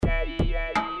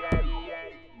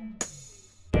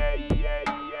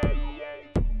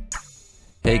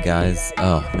Hey guys,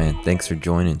 oh man, thanks for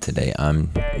joining today.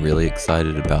 I'm really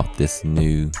excited about this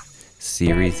new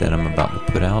series that I'm about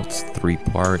to put out. It's 3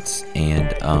 parts,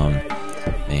 and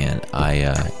man,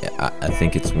 I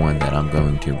think it's one that I'm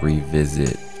going to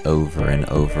revisit over and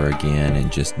over again and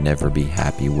just never be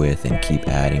happy with and keep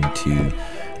adding to.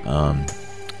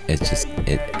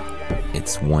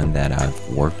 It's one that I've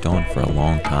worked on for a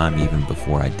long time. Even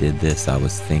before I did this, I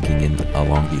was thinking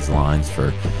along these lines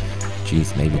for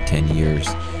maybe 10 years.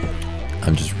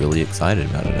 I'm just really excited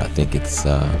about it. I think it's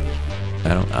I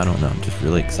don't know, I'm just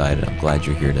really excited. I'm glad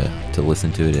you're here to listen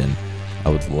to it, and I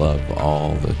would love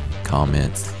all the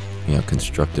comments,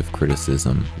 constructive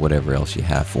criticism, whatever else you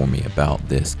have for me about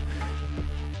this.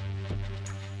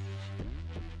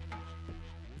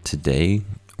 Today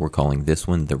we're calling this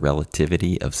one The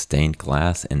Relativity of Stained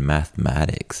Glass in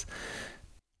Mathematics.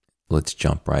 Let's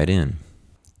jump right in.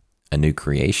 A new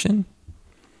creation?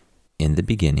 In the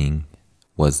beginning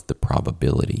was the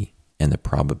probability, and the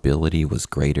probability was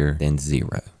greater than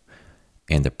 0,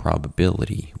 and the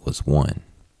probability was 1.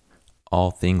 All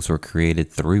things were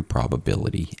created through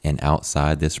probability, and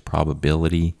outside this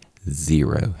probability,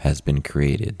 0 has been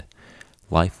created.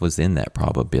 Life was in that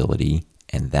probability,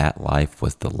 and that life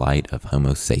was the light of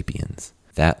Homo sapiens.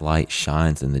 That light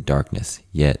shines in the darkness,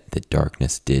 yet the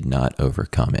darkness did not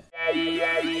overcome it.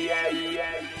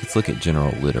 Let's look at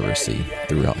general literacy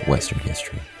throughout Western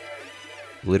history.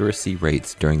 Literacy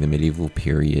rates during the medieval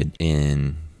period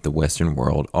in the Western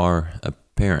world are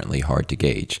apparently hard to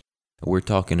gauge. We're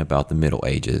talking about the Middle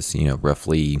Ages,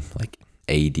 roughly like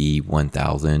AD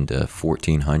 1000 to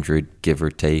 1400, give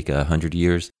or take 100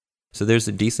 years. So there's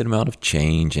a decent amount of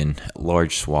change and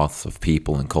large swaths of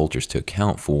people and cultures to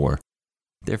account for.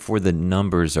 Therefore, the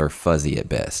numbers are fuzzy at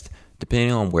best.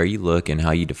 Depending on where you look and how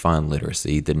you define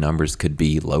literacy, the numbers could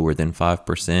be lower than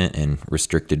 5% and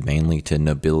restricted mainly to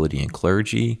nobility and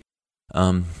clergy.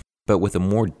 But with a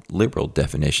more liberal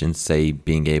definition, say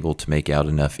being able to make out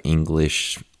enough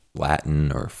English,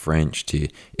 Latin, or French to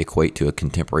equate to a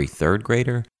contemporary third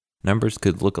grader, numbers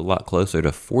could look a lot closer to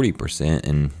 40%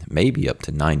 and maybe up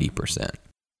to 90%.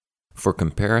 For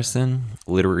comparison,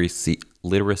 literacy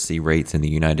rates in the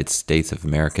United States of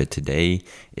America today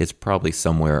is probably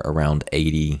somewhere around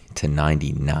 80 to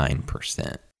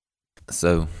 99%.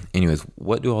 So anyways,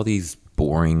 what do all these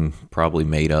boring, probably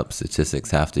made up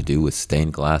statistics have to do with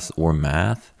stained glass or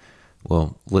math?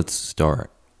 Well, let's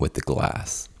start with the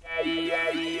glass.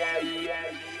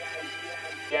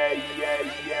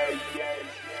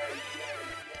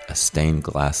 A stained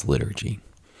glass liturgy.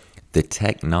 The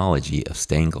technology of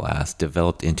stained glass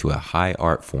developed into a high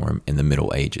art form in the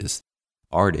Middle Ages.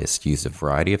 Artists used a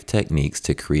variety of techniques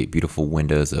to create beautiful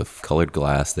windows of colored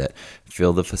glass that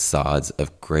fill the facades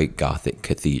of great Gothic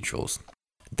cathedrals.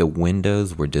 The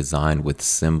windows were designed with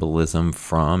symbolism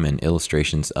from and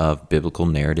illustrations of biblical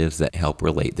narratives that help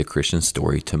relate the Christian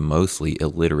story to mostly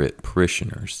illiterate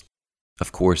parishioners.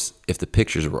 Of course, if the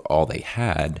pictures were all they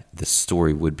had, the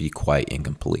story would be quite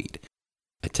incomplete.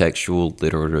 A textual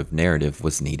literative narrative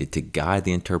was needed to guide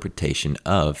the interpretation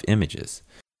of images.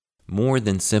 More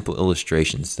than simple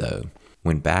illustrations, though,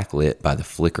 when backlit by the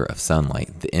flicker of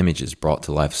sunlight, the images brought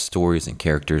to life stories and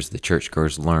characters the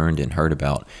churchgoers learned and heard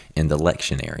about in the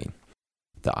lectionary.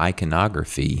 The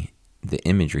iconography, the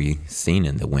imagery seen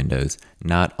in the windows,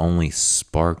 not only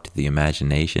sparked the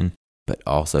imagination, but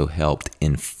also helped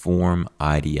inform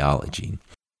ideology.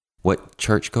 What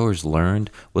churchgoers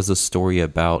learned was a story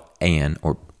about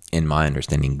or in my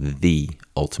understanding, the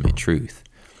ultimate truth.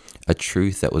 A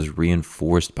truth that was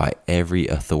reinforced by every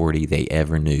authority they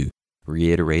ever knew,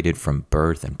 reiterated from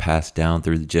birth and passed down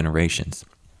through the generations.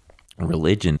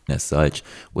 Religion, as such,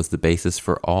 was the basis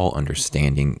for all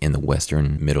understanding in the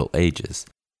Western Middle Ages.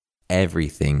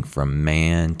 Everything from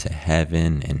man to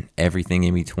heaven and everything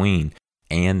in between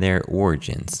and their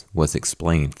origins was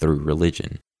explained through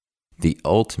religion. The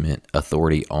ultimate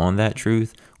authority on that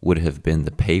truth would have been the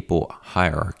papal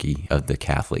hierarchy of the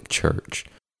Catholic Church.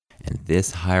 And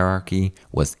this hierarchy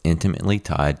was intimately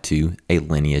tied to a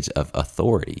lineage of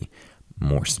authority,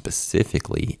 more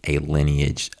specifically, a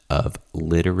lineage of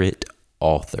literate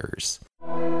authors.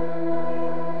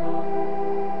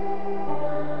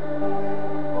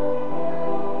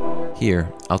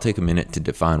 Here, I'll take a minute to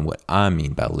define what I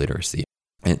mean by literacy.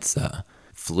 It's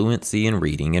fluency in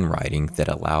reading and writing that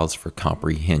allows for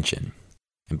comprehension.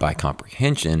 And by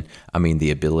comprehension, I mean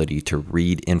the ability to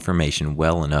read information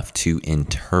well enough to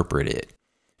interpret it.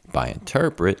 By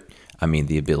interpret, I mean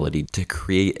the ability to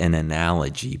create an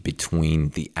analogy between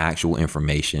the actual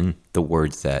information, the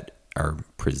words that are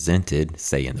presented,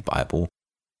 say in the Bible,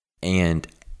 and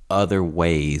other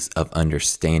ways of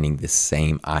understanding the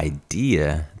same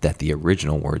idea that the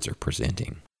original words are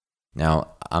presenting. Now,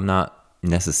 I'm not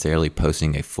necessarily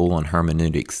posting a full-on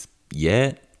hermeneutics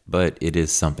yet, but it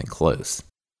is something close.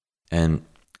 And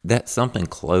that something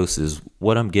close is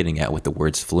what I'm getting at with the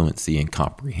words fluency and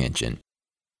comprehension.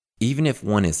 Even if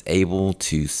one is able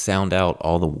to sound out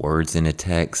all the words in a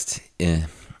text,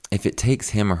 if it takes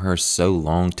him or her so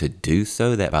long to do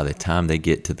so that by the time they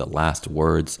get to the last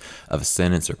words of a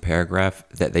sentence or paragraph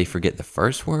that they forget the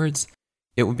first words,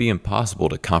 it would be impossible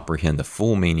to comprehend the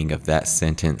full meaning of that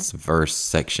sentence, verse,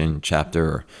 section, chapter,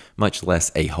 or much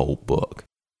less a whole book.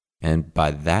 And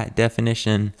by that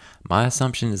definition, my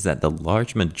assumption is that the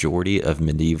large majority of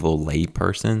medieval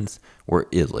laypersons were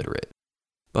illiterate.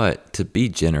 But to be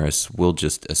generous, we'll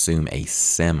just assume a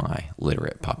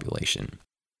semi-literate population.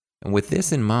 And with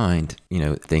this in mind,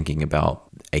 thinking about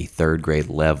a third grade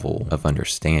level of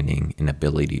understanding and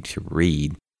ability to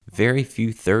read, very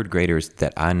few third graders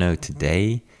that I know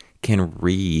today can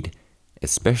read,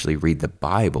 especially read the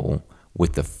Bible,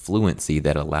 with the fluency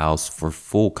that allows for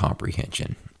full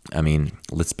comprehension. I mean,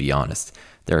 let's be honest.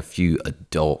 There are few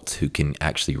adults who can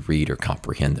actually read or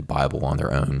comprehend the Bible on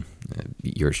their own,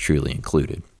 yours truly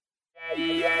included.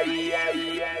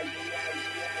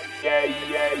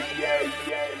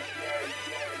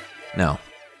 Now,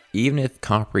 even if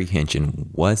comprehension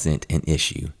wasn't an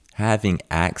issue, having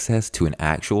access to an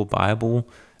actual Bible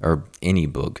or any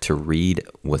book to read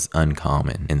was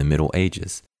uncommon in the Middle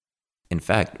Ages. In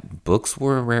fact, books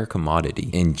were a rare commodity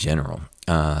in general.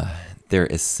 They're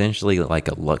essentially like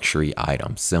a luxury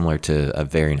item, similar to a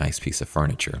very nice piece of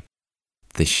furniture.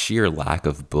 The sheer lack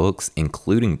of books,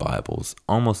 including Bibles,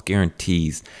 almost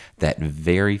guarantees that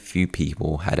very few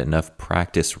people had enough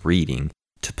practice reading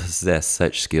to possess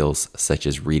such skills such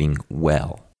as reading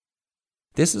well.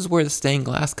 This is where the stained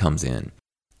glass comes in.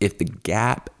 If the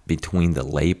gap between the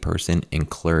layperson and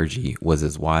clergy was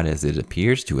as wide as it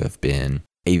appears to have been,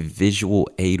 a visual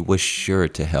aid was sure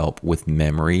to help with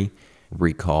memory,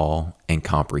 recall, and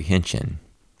comprehension.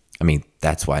 I mean,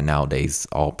 that's why nowadays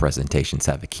all presentations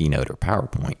have a keynote or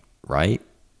PowerPoint, right?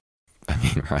 I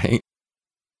mean, right?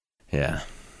 Yeah.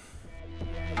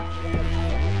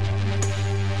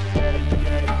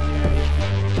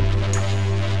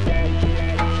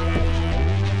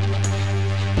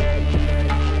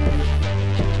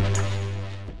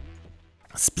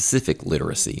 Specific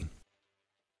literacy.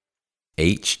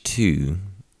 H2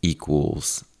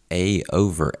 equals A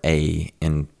over A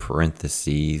in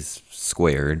parentheses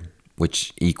squared,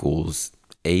 which equals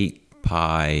 8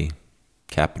 pi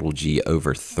capital G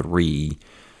over 3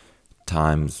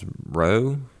 times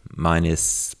rho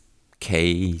minus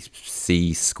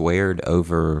KC squared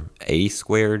over A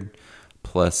squared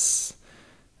plus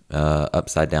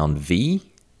upside down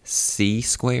V C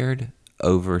squared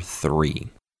over 3.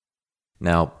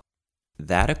 Now,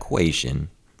 that equation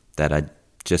that I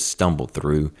just stumbled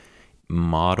through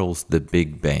models the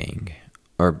Big Bang.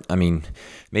 Or, I mean,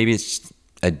 maybe it's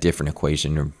a different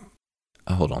equation. Or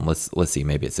hold on, let's see.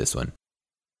 Maybe it's this one.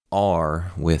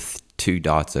 R with 2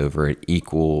 dots over it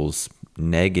equals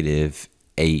negative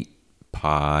 8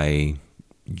 pi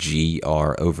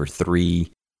GR over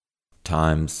 3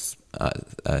 times,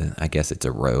 I guess it's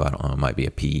a rho. I don't know. It might be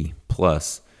a P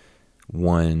plus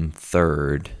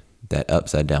 1/3 that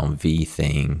upside down V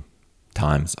thing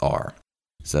times R.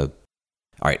 So,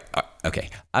 all right, okay,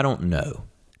 I don't know.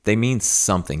 They mean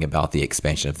something about the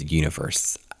expansion of the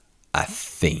universe, I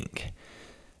think.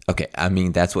 Okay, I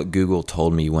mean, that's what Google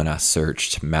told me when I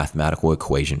searched mathematical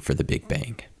equation for the Big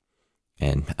Bang.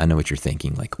 And I know what you're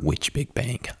thinking, like, which Big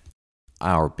Bang?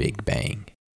 Our Big Bang.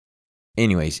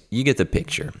 Anyways, you get the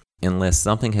picture. Unless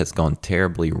something has gone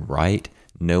terribly right,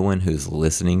 no one who's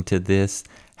listening to this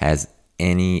has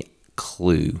any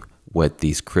clue what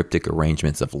these cryptic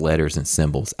arrangements of letters and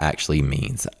symbols actually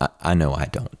means. I know I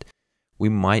don't. We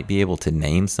might be able to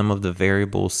name some of the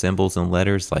variable symbols and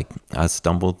letters like I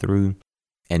stumbled through,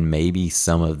 and maybe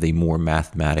some of the more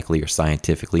mathematically or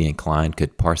scientifically inclined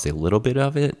could parse a little bit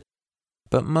of it,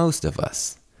 but most of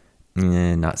us,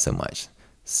 not so much.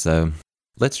 So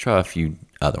let's try a few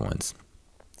other ones.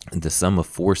 The sum of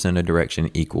force in a direction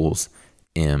equals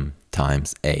m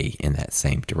times a in that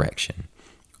same direction.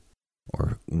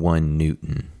 Or 1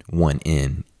 Newton, 1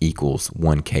 N equals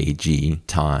 1 kg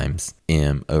times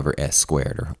m over s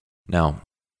squared. Now,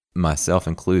 myself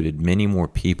included, many more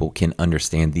people can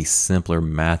understand these simpler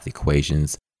math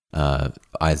equations of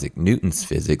Isaac Newton's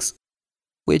physics,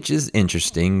 which is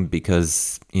interesting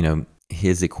because,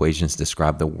 his equations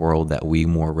describe the world that we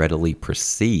more readily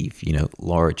perceive,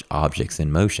 large objects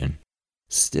in motion.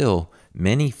 Still,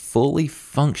 Many fully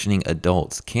functioning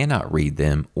adults cannot read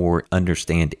them or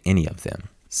understand any of them.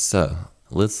 So,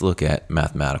 let's look at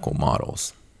mathematical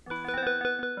models.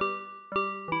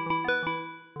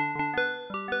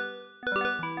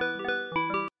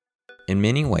 In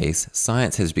many ways,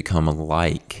 science has become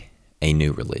like a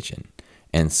new religion,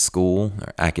 and school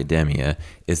or academia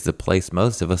is the place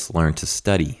most of us learn to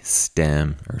study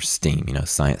STEM or STEAM,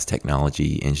 science,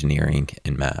 technology, engineering,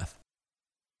 and math.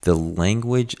 The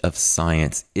language of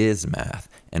science is math,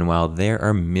 and while there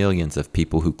are millions of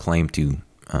people who claim to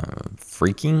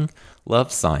freaking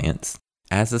love science,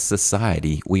 as a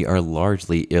society, we are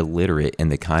largely illiterate in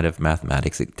the kind of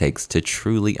mathematics it takes to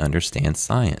truly understand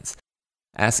science.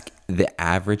 Ask the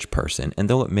average person, and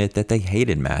they'll admit that they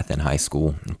hated math in high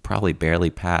school and probably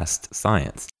barely passed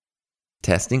science.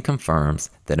 Testing confirms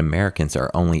that Americans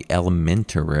are only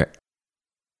elementarily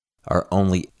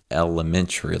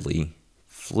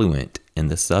fluent in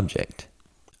the subject.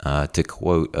 To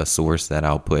quote a source that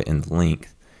I'll put in the link,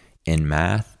 in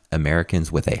math,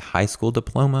 Americans with a high school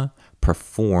diploma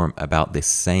perform about the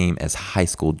same as high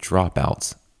school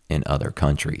dropouts in other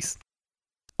countries.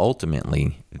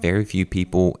 Ultimately, very few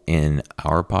people in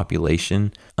our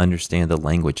population understand the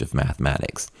language of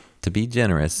mathematics. To be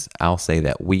generous, I'll say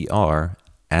that we are,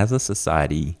 as a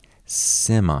society,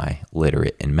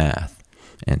 semi-literate in math,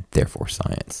 and therefore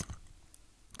science.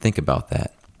 Think about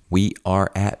that. We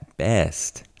are at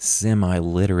best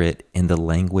semi-literate in the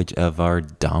language of our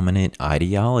dominant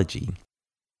ideology.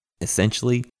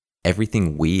 Essentially,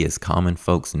 everything we as common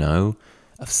folks know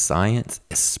of science,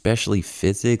 especially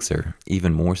physics, or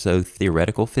even more so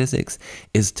theoretical physics,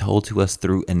 is told to us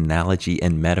through analogy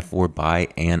and metaphor by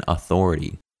an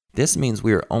authority. This means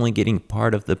we are only getting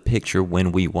part of the picture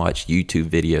when we watch YouTube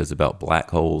videos about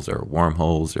black holes or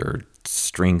wormholes or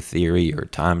string theory or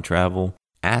time travel.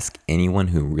 Ask anyone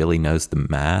who really knows the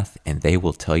math, and they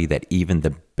will tell you that even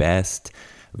the best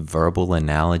verbal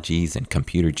analogies and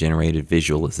computer-generated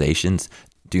visualizations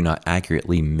do not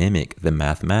accurately mimic the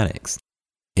mathematics.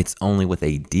 It's only with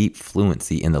a deep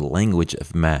fluency in the language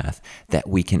of math that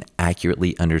we can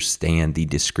accurately understand the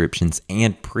descriptions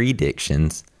and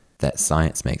predictions that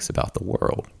science makes about the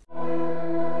world.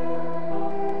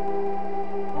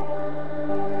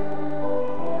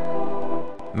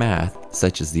 Math,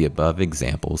 such as the above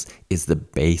examples, is the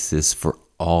basis for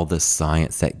all the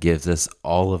science that gives us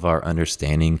all of our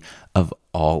understanding of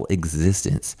all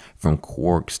existence, from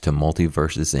quarks to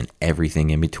multiverses and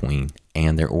everything in between,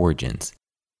 and their origins.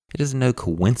 It is no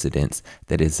coincidence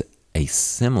that it is a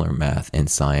similar math and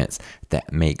science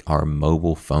that make our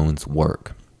mobile phones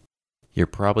work. You're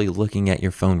probably looking at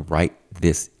your phone right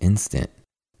this instant,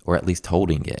 or at least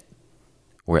holding it,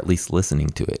 or at least listening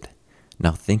to it.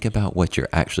 Now think about what you're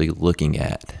actually looking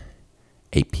at.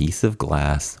 A piece of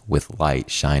glass with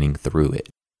light shining through it.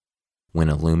 When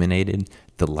illuminated,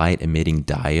 the light-emitting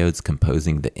diodes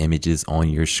composing the images on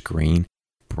your screen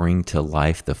bring to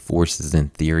life the forces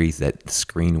and theories that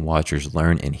screen watchers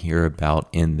learn and hear about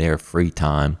in their free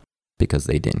time because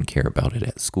they didn't care about it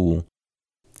at school.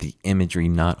 The imagery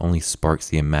not only sparks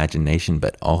the imagination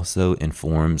but also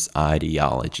informs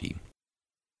ideology.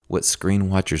 What screen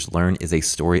watchers learn is a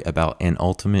story about an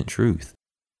ultimate truth,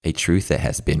 a truth that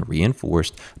has been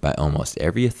reinforced by almost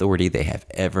every authority they have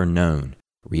ever known,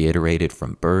 reiterated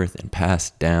from birth and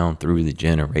passed down through the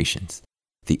generations.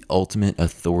 The ultimate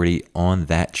authority on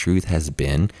that truth has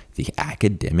been the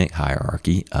academic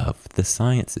hierarchy of the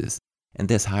sciences. And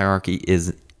this hierarchy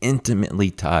is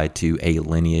intimately tied to a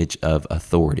lineage of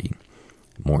authority.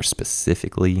 More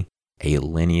specifically, a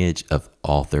lineage of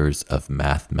authors of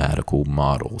mathematical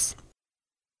models.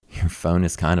 Your phone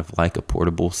is kind of like a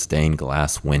portable stained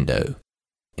glass window.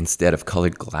 Instead of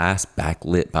colored glass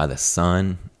backlit by the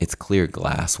sun, it's clear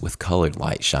glass with colored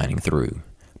light shining through.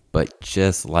 But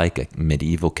just like a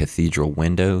medieval cathedral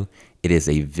window, it is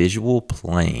a visual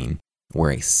plane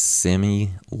where a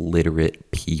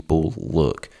semi-literate people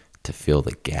look to fill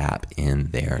the gap in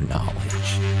their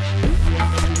knowledge.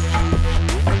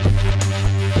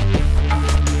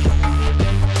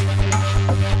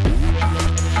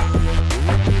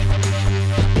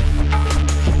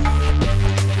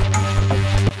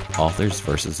 Authors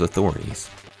versus authorities.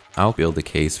 I'll build a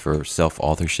case for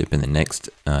self-authorship in the next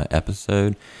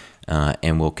episode,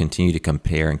 and we'll continue to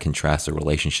compare and contrast the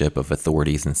relationship of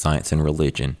authorities in science and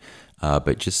religion.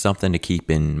 But just something to keep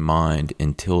in mind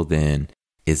until then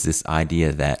is this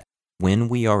idea that when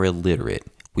we are illiterate,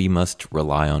 we must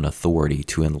rely on authority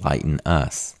to enlighten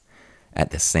us.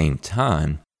 At the same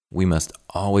time, we must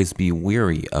always be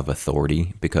weary of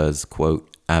authority because, quote,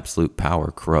 absolute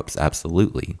power corrupts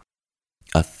absolutely.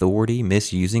 Authority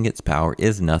misusing its power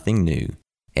is nothing new.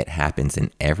 It happens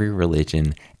in every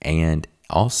religion and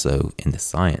also in the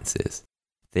sciences.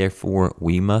 Therefore,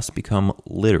 we must become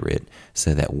literate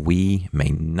so that we may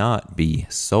not be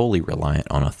solely reliant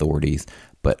on authorities,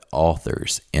 but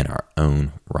authors in our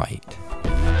own right.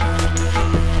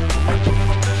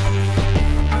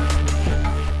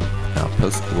 Now, a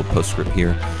little postscript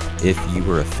here. If you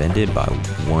were offended by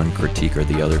one critique or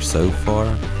the other so far,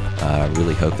 I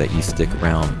really hope that you stick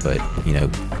around, but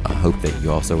I hope that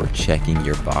you also are checking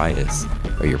your bias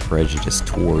or your prejudice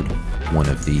toward one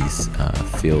of these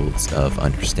fields of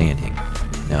understanding.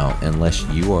 Now, unless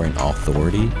you are an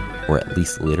authority or at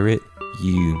least literate,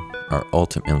 you are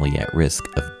ultimately at risk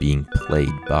of being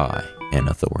played by an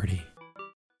authority.